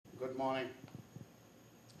morning.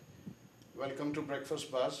 Welcome to Breakfast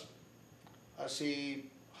Buzz. ਅਸੀਂ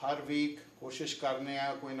हर week कोशिश करने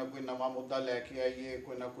कोई ना कोई नवा मुद्दा लैके आइए,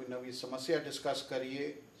 कोई ना कोई नवी समस्या डिस्कस करिए,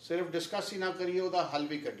 सिर्फ डिस्कस ही ना करिए, उसका हल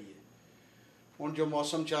भी करिए। हुण जो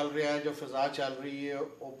मौसम चल रहा है, जो फिजा चल रही है,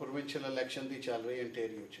 वो प्रोविंशियल इलैक्शन की चल रही है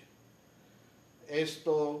इंटेरियो च। इस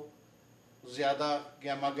तो ज़्यादा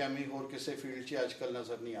गैमा गैमी होर किसी फील्ड च अजकल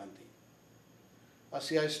नज़र नहीं आती।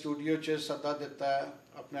 असी आज स्टूडियो च सदा दिता है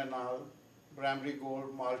अपने नाल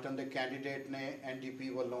Bramalea-Gore-Malton के कैंडीडेट ने NDP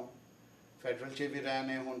वालों, फैडरल च भी रहे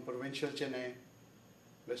ने, हुण प्रोविंशियल च ने,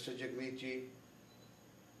 mister Jagmeet ji,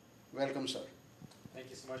 welcome sir. Thank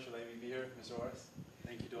you so much for letting me be here, Mr. Horace.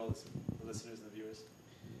 Thank you to all the listeners and the viewers.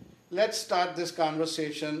 Let's start this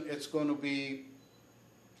conversation. It's going to be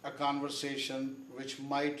a conversation which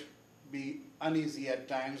might be uneasy at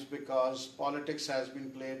times because politics has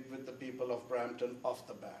been played with the people of Brampton off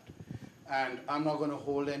the bat. And I'm not going to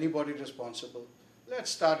hold anybody responsible.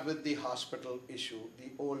 Let's start with the hospital issue,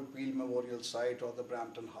 the old Peel Memorial site or the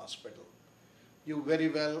Brampton Hospital. You very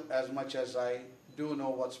well, as much as I do,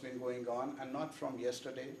 know what's been going on, and not from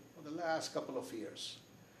yesterday, for the last couple of years.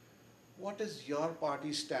 What is your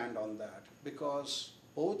party's stand on that? Because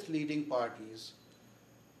both leading parties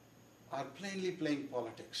are plainly playing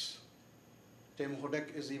politics. Tim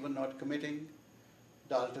Huddock is even not committing.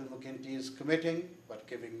 Dalton McGuinty is committing, but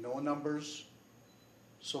giving no numbers.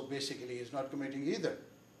 So basically, he's not committing either.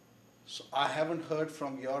 So I haven't heard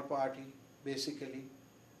from your party, basically.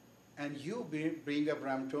 And you, being a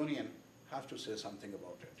Bramptonian, have to say something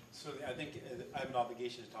about it. So I think I have an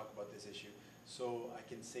obligation to talk about this issue. So I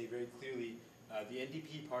can say very clearly, the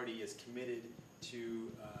NDP party is committed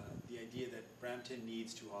to the idea that Brampton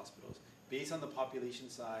needs 2 hospitals. Based on the population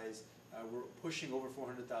size, we're pushing over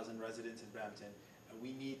 400,000 residents in Brampton.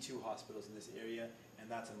 We need 2 hospitals in this area, and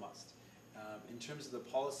that's a must. In terms of the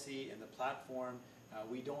policy and the platform,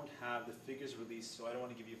 we don't have the figures released, so I don't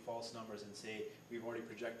want to give you false numbers and say we've already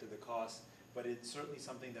projected the costs, but it's certainly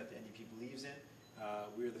something that the NDP believes in.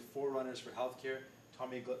 We're the forerunners for healthcare.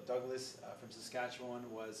 Tommy Douglas from Saskatchewan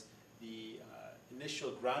was the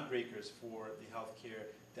initial groundbreakers for the healthcare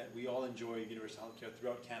that we all enjoy, universal healthcare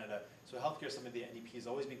throughout Canada. So healthcare is something the NDP has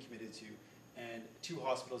always been committed to, and 2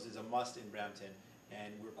 hospitals is a must in Brampton.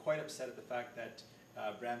 And we're quite upset at the fact that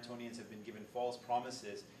Bramptonians have been given false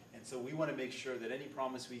promises, and so we want to make sure that any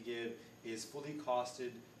promise we give is fully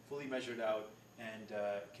costed, fully measured out, and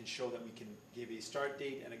can show that we can give a start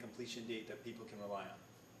date and a completion date that people can rely on.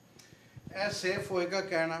 As safe hoega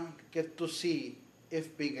कहना कि तुसी, if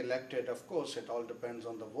being elected, of course it all depends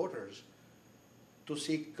on the voters,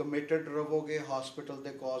 तुसी committed रहोगे hospital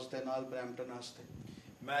दे cause दे नाल Brampton आस्ते?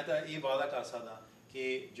 मैं तो ये वादा कर सकदा कि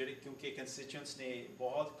ਜਿਹੜੇ क्योंकि constituents ने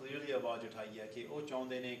बहुत clearly आवाज़ उठाई है कि वो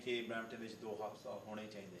चाਹੁੰਦੇ ਨੇ कि Brampton ਵਿੱਚ 2 ਹਸਪਤਾਲ ਹੋਣੇ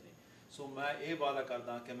ਚਾਹੀਦੇ ਨੇ। ਸੋ ਮੈਂ ਇਹ ਵਾਦਾ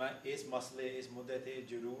ਕਰਦਾ ਕਿ ਮੈਂ ਇਸ ਮਸਲੇ, ਇਸ ਮੁੱਦੇ ਤੇ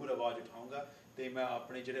ਜ਼ਰੂਰ ਆਵਾਜ਼ ਉਠਾਊਂਗਾ ਤੇ ਮੈਂ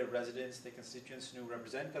ਆਪਣੇ ਜਿਹੜੇ ਰੈਜ਼ੀਡੈਂਟਸ ਤੇ ਕੰਸਟੀਟਿਊਐਂਟਸ ਨੂੰ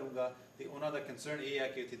ਰਿਪਰੈਜ਼ੈਂਟ ਕਰੂੰਗਾ ਤੇ ਉਹਨਾਂ ਦਾ ਕੰਸਰਨ ਇਹ ਹੈ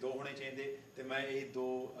ਕਿ ਇੱਥੇ 2 ਹੋਣੇ ਚਾਹੀਦੇ ਤੇ ਮੈਂ ਇਹ 2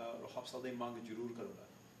 ਹਸਪਤਾਲ ਦੀ ਮੰਗ ਜ਼ਰੂਰ ਕਰੂੰਗਾ।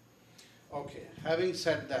 Okay, having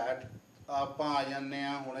said that, ਆਪਾਂ ਆ ਜਾਂਦੇ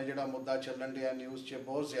ਆ ਹੁਣ ਜਿਹੜਾ ਮੁੱਦਾ ਚੱਲਣ ਡਿਆ ਨਿਊਜ਼ 'ਚ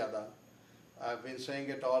ਬਹੁਤ ਜ਼ਿਆਦਾ। I've been saying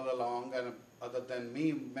it all along, and other than me,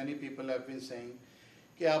 many people have been saying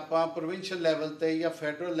कि ਆਪਾਂ provincial level ਤੇ ਜਾਂ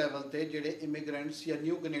federal level ਤੇ ਜਿਹੜੇ immigrants ਜਾਂ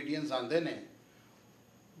new Canadians ਆਉਂਦੇ ਨੇ,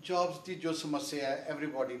 jobs ਦੀ ਜੋ ਸਮੱਸਿਆ ਹੈ,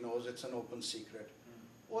 everybody knows, it's an open secret.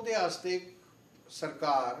 ਉਹਦੇ ਵਾਸਤੇ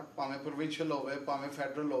ਸਰਕਾਰ ਭਾਵੇਂ provincial ਹੋਵੇ ਭਾਵੇਂ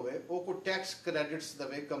federal ਹੋਵੇ, ਉਹ ਕੋਈ tax credits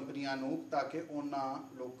ਦੇਵੇ ਕੰਪਨੀਆਂ ਨੂੰ ਤਾਂ ਕਿ ਉਹਨਾਂ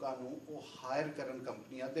ਲੋਕਾਂ ਨੂੰ ਉਹ ਹਾਇਰ ਕਰਨ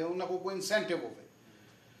ਕੰਪਨੀਆਂ ਤੇ ਉਹਨਾਂ ਕੋਲ ਕੋਈ incentive ਹੋਵੇ।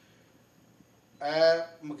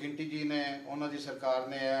 McGuinty जी ने, उन्होंने दी सरकार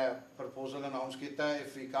ने proposal announce किया है,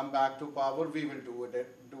 if we come back to power, we will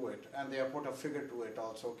do it, and they have put a figure to it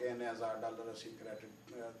also कि इन्हें $1000 ਅਸੀਂ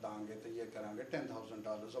credit दांगे तो ये करांगे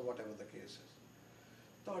 $10,000 or whatever the case is।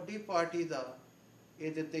 तो अड्डी पार्टी दा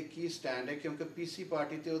ਇਹਦੇ ਤੇ ਕੀ stand है, क्योंकि PC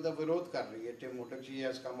पार्टी ते ਉਹਦਾ ਵਿਰੋਧ ਕਰ ਰਹੀ है। Tim Huddock ji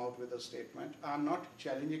has come out with a statement. I'm not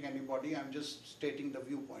challenging anybody, I'm just stating the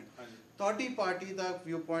viewpoint। ਤੁਹਾਡੀ ਪਾਰਟੀ ਦਾ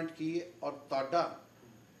viewpoint ਕੀ ਹੈ ਔਰ ਤੁਹਾਡਾ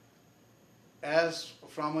as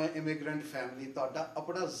from an immigrant family ਤੁਹਾਡਾ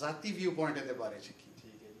ਆਪਣਾ ਜ਼ਾਤੀ ਵਿਊ ਪੁਆਇੰਟ ਇਹਦੇ ਬਾਰੇ ਚ ਕੀ?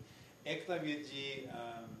 ਠੀਕ ਹੈ ਜੀ, ਇੱਕ ਤਾਂ ਵੀਰ ਜੀ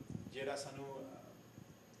ਜਿਹੜਾ ਸਾਨੂੰ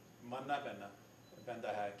ਮੰਨਣਾ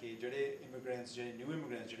ਪੈਂਦਾ ਹੈ ਕਿ ਜਿਹੜੇ ਇਮੀਗ੍ਰੈਂਟਸ, ਜਿਹੜੇ ਨਿਊ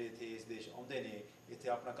ਇਮੀਗ੍ਰੈਂਟਸ ਜਿਹੜੇ ਇੱਥੇ ਇਸ ਦੇਸ਼ ਆਉਂਦੇ ਨੇ, ਇੱਥੇ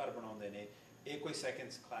ਆਪਣਾ ਘਰ ਬਣਾਉਂਦੇ ਨੇ, ਇਹ ਕੋਈ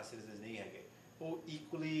ਸੈਕੰਡ ਕਲਾਸ ਸਿਟੀਜ਼ਨਸ ਨਹੀਂ ਹੈਗੇ। ਉਹ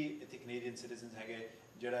ਇਕੁਅਲੀ ਇੱਥੇ ਕੈਨੇਡੀਅਨ ਸਿਟੀਜ਼ਨਸ ਹੈਗੇ।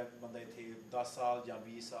 ਜਿਹੜਾ ਬੰਦਾ ਇੱਥੇ 10 ਸਾਲ ਜਾਂ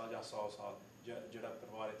 20 ਸਾਲ ਜਾਂ 100 ਸਾਲ, ਜਿਹੜਾ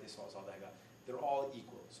ਪਰਿਵਾਰ ਇੱਥੇ 100 ਸਾਲ ਦਾ ਹੈਗਾ, they're all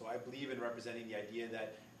equal. So I believe in representing the idea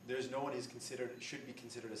that there's no one should be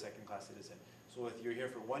considered a second-class citizen. So if you're here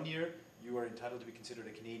for 1 year, you are entitled to be considered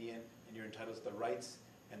a Canadian, and you're entitled to the rights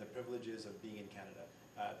and the privileges of being in Canada.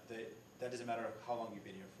 That doesn't matter how long you've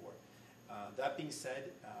been here for. That being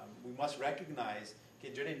said, we must recognize कि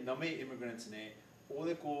ਜਿਹੜੇ ਨਵੇਂ immigrants ਨੇ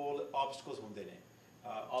ਉਹਦੇ ਕੋਲ obstacles ਹੁੰਦੇ ਨੇ,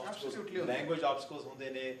 obstacles, language obstacles ਹੁੰਦੇ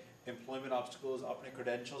ਨੇ, employment obstacles, ਆਪਣੇ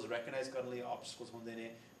credentials recognize ਕਰਨ ਲਈ obstacles ਹੁੰਦੇ ਨੇ,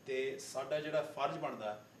 ਤੇ ਸਾਡਾ ਜਿਹੜਾ ਫਰਜ਼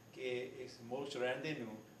ਬਣਦਾ ਕਿ ਇਸ ਮੁਲਕ 'ਚ ਰਹਿੰਦੇ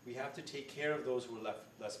ਨੂੰ we have to take care of those who are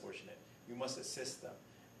less fortunate. We must assist them.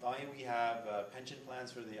 Then we have pension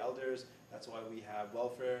plans for the elders. That's why we have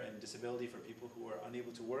welfare and disability for people who are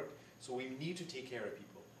unable to work. So we need to take care of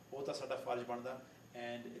people. Ohta sada farj banda,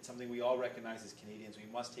 and it's something we all recognize as Canadians. We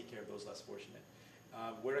must take care of those less fortunate.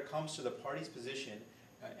 Where it comes to the party's position,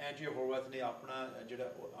 Andrea Horwath ne apna jada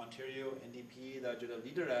Ontario NDP da jada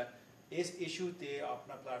leader hai, is issue te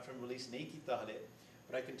apna platform release nahi kita hale.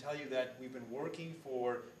 But I can tell you that we've been working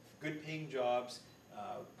for good paying jobs,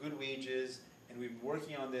 good wages, and we've been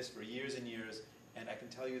working on this for years and years. And I can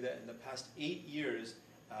tell you that in the past 8 years,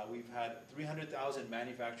 we've had 300,000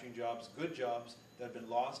 manufacturing jobs, good jobs, that have been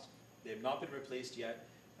lost. They have not been replaced yet.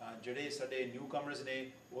 Jade sade newcomers ne,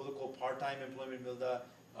 wo ko part-time employment milda,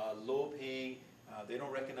 low paying, they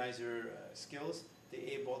don't recognize your skills. Te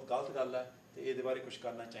eh bahut galat gall hai, te eh de bare kuch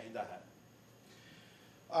karna chahinda hai.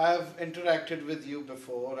 I've interacted with you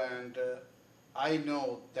before, and I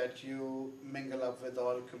know that you mingle up with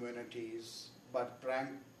all communities, but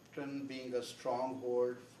Brampton being a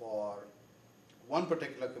stronghold for one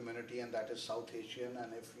particular community, and that is South Asian,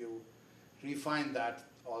 and if you refine that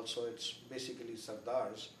also, it's basically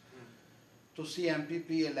Sardars. ਤੁਸੀਂ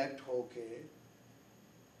MPP elect ਹੋ ਕੇ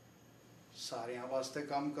ਸਾਰਿਆਂ ਵਾਸਤੇ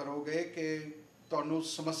ਕੰਮ ਕਰੋਗੇ ਕਿ ਤੁਹਾਨੂੰ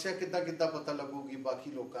ਸਮੱਸਿਆ ਕਿੱਦਾਂ ਪਤਾ ਲੱਗੂਗੀ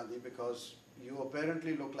ਬਾਕੀ ਲੋਕਾਂ ਦੀ, because you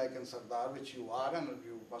apparently look like in Sardar, which you are, and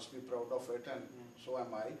you must be proud of it, and so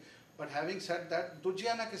am I. But having said that,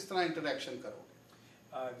 ਦੂਜਿਆਂ ਨਾਲ ਕਿਸ ਤਰ੍ਹਾਂ interaction ਕਰੋਗੇ?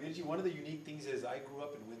 Virji, one of the unique things is I grew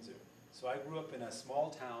up in Windsor. So I grew up in a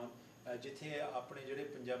small town ਜਿੱਥੇ ਆਪਣੇ ਜਿਹੜੇ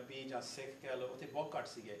ਪੰਜਾਬੀ ਜਾਂ ਸਿੱਖ ਕਹਿ ਲਓ ਉੱਥੇ ਬਹੁਤ ਘੱਟ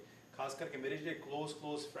ਸੀਗੇ. ਖਾਸ ਕਰਕੇ ਮੇਰੇ ਜਿਹੜੇ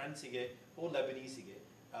close friends ਸੀਗੇ ਉਹ ਲੈਬਨੀਜ਼ ਸੀਗੇ,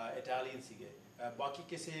 ਇਟਾਲੀਅਨ ਸੀਗੇ, ਬਾਕੀ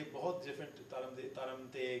ਕਿਸੇ ਬਹੁਤ ਡਿਫਰੈਂਟ ਧਰਮ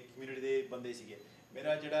ਤੇ ਕਮਿਊਨਿਟੀ ਦੇ ਬੰਦੇ ਸੀਗੇ.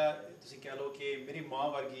 ਮੇਰਾ ਜਿਹੜਾ ਤੁਸੀਂ ਕਹਿ ਲਓ ਕਿ ਮੇਰੀ ਮਾਂ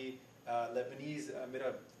ਵਰਗੀ ਲੈਬਨੀਜ਼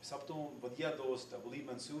ਮੇਰਾ ਸਭ ਤੋਂ ਵਧੀਆ ਦੋਸਤ ਵਲੀਦ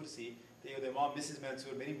ਮਨਸੂਰ ਸੀ, ਤੇ ਉਹਦੇ ਮਾਂ ਮਿਸਿਸ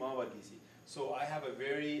ਮਨਸੂਰ ਮੇਰੀ ਮਾਂ ਵਰਗੀ ਸੀ. So I have a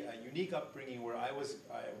very unique upbringing where I was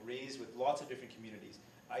raised with lots of different communities.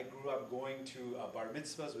 I grew up going to bar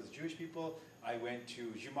mitzvahs with Jewish people. I went to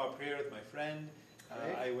Juma prayer with my friend.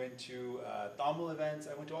 I went to Tamil events.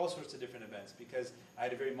 I went to all sorts of different events because I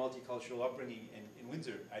had a very multicultural upbringing in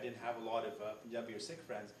Windsor. I didn't have a lot of Punjabi or Sikh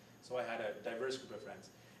friends, so I had a diverse group of friends.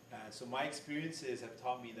 So my experiences have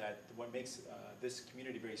taught me that what makes this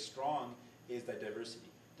community very strong is that diversity.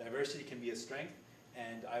 Diversity can be a strength,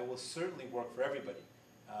 and I will certainly work for everybody.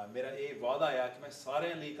 मेरा ये वादा है कि मैं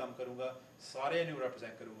सारे लिए काम करूँगा, सारे ने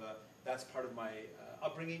represent करूँगा. That's part of my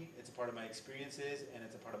upbringing. It's a part of my experiences, and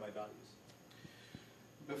it's a part of my values.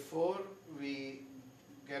 Before we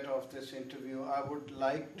get off this interview, I would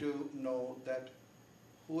like to know that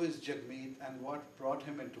who is Jagmeet and what brought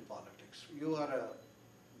him into politics? You are a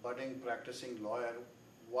budding practicing lawyer.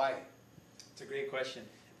 Why? It's a great question.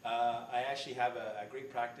 I actually have a great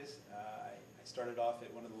practice. I started off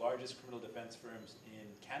at one of the largest criminal defense firms in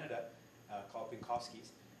Canada called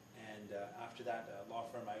Pinkowski's. And after that law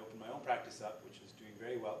firm, I opened my own practice up, which was doing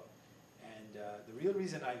very well. And the real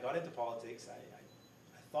reason I got into politics, I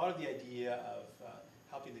thought of the idea of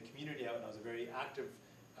helping the community out, and I was a very active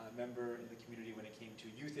member in the community when it came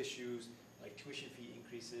to youth issues like tuition fee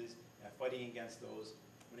increases, fighting against those.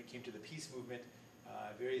 When it came to the peace movement,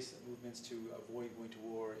 various movements to avoid going to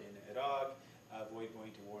war in Iraq, avoid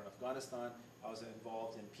going to war in Afghanistan. I was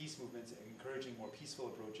involved in peace movements, encouraging more peaceful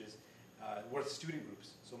approaches with student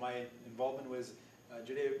groups. So my involvement was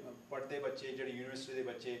ਜਿਹੜੇ ਪੜ੍ਹਦੇ ਬੱਚੇ, ਜਿਹੜੇ university ਦੇ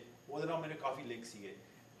ਬੱਚੇ, ਉਹਦੇ ਨਾਲ ਮੇਰੇ ਕਾਫੀ link ਸੀਗੇ.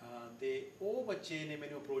 ਤੇ ਉਹ ਬੱਚੇ ਨੇ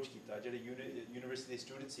ਮੈਨੂੰ ਅਪਰੋਚ ਕੀਤਾ ਜਿਹੜੇ ਯੂਨੀਵਰਸਿਟੀ ਦੇ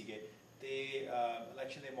ਸਟੂਡੈਂਟ ਸੀਗੇ, ਤੇ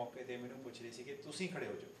ਇਲੈਕਸ਼ਨ ਦੇ ਮੌਕੇ ਤੇ ਮੈਨੂੰ ਪੁੱਛ ਰਹੇ ਸੀ ਕਿ ਤੁਸੀਂ ਖੜੇ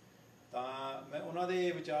ਹੋ ਜਾਓ. ਤਾਂ ਮੈਂ ਉਹਨਾਂ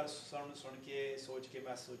ਦੇ ਵਿਚਾਰ ਸੁਣ ਕੇ ਸੋਚ ਕੇ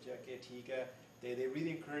ਮੈਂ ਸੋਚਿਆ ਕਿ ਠੀਕ ਹੈ. They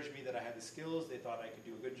really encouraged me that I had the skills, they thought I could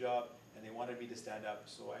do a good job, and they wanted me to stand up.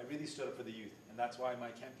 So I really stood up for the youth, and that's why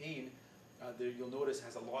my campaign, you'll notice,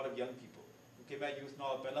 has a lot of young people. Because मैं youth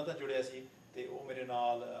ਨਾਲ ਪਹਿਲਾਂ ਤਾਂ ਜੁੜਿਆ ਸੀ, ਤੇ ਉਹ ਮੇਰੇ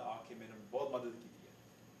ਨਾਲ ਆ ਕੇ ਮੈਨੂੰ ਬਹੁਤ ਮਦਦ ਕੀਤੀ ਹੈ.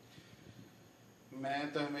 ਮੈਂ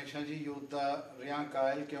ਤਾਂ ਹਮੇਸ਼ਾ ਜੀ ਯੂਥ ਦਾ ਰਿਹਾ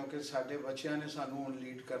ਕਾਇਲ, ਕਿਉਂਕਿ ਸਾਡੇ ਬੱਚਿਆਂ ਨੇ ਸਾਨੂੰ ਹੁਣ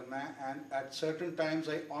ਲੀਡ ਕਰਨਾ ਹੈ, and at certain times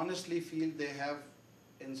I honestly feel they have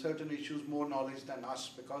in certain issues more knowledge than us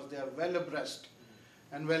because they are well abreast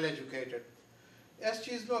and well educated. ਇਸ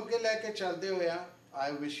ਚੀਜ਼ ਨੂੰ ਅੱਗੇ ਲੈ ਕੇ ਚੱਲਦੇ ਹੋਇਆ,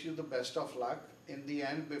 I wish you the best of luck. In the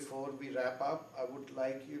end, before we wrap up, I would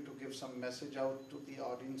like you to give some message out to the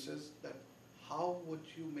audiences that how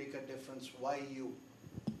would you make a difference? Why you?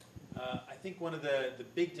 I think one of the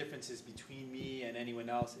big differences between me and anyone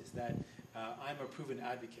else is that I'm a proven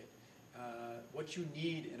advocate. what you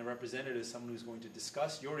need in a representative is someone who's going to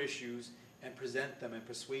discuss your issues and present them and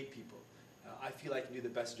persuade people. I feel I can do the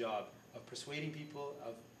best job of persuading people,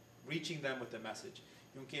 of reaching them with the message.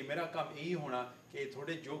 क्योंकि मेरा काम यही होना कि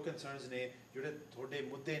थोड़े जो concerns ने, जोड़े थोड़े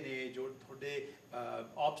मुद्दे ने, जो थोड़े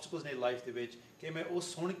obstacles ने life दे विच, कि मैं वो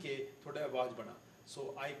सुन के थोड़ा आवाज़ बना.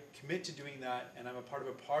 So I commit to doing that, and I'm a part of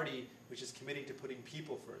a party which is committing to putting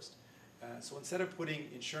people first. So instead of putting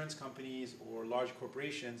insurance companies or large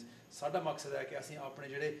corporations, साडा मकसद है कि असीं अपने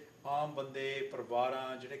जिहड़े आम बंदे,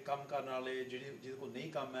 परिवारां, जिहड़े काम करन वाले, जिहदे कोल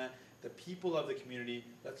नहीं काम है, the people of the community,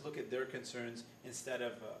 let's look at their concerns instead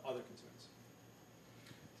of other concerns.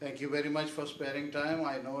 Thank you very much for sparing time.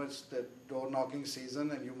 I know it's the door knocking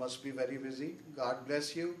season and you must be very busy. God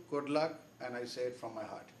bless you, good luck, and I say it from my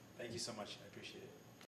heart. Thank you so much, I appreciate it.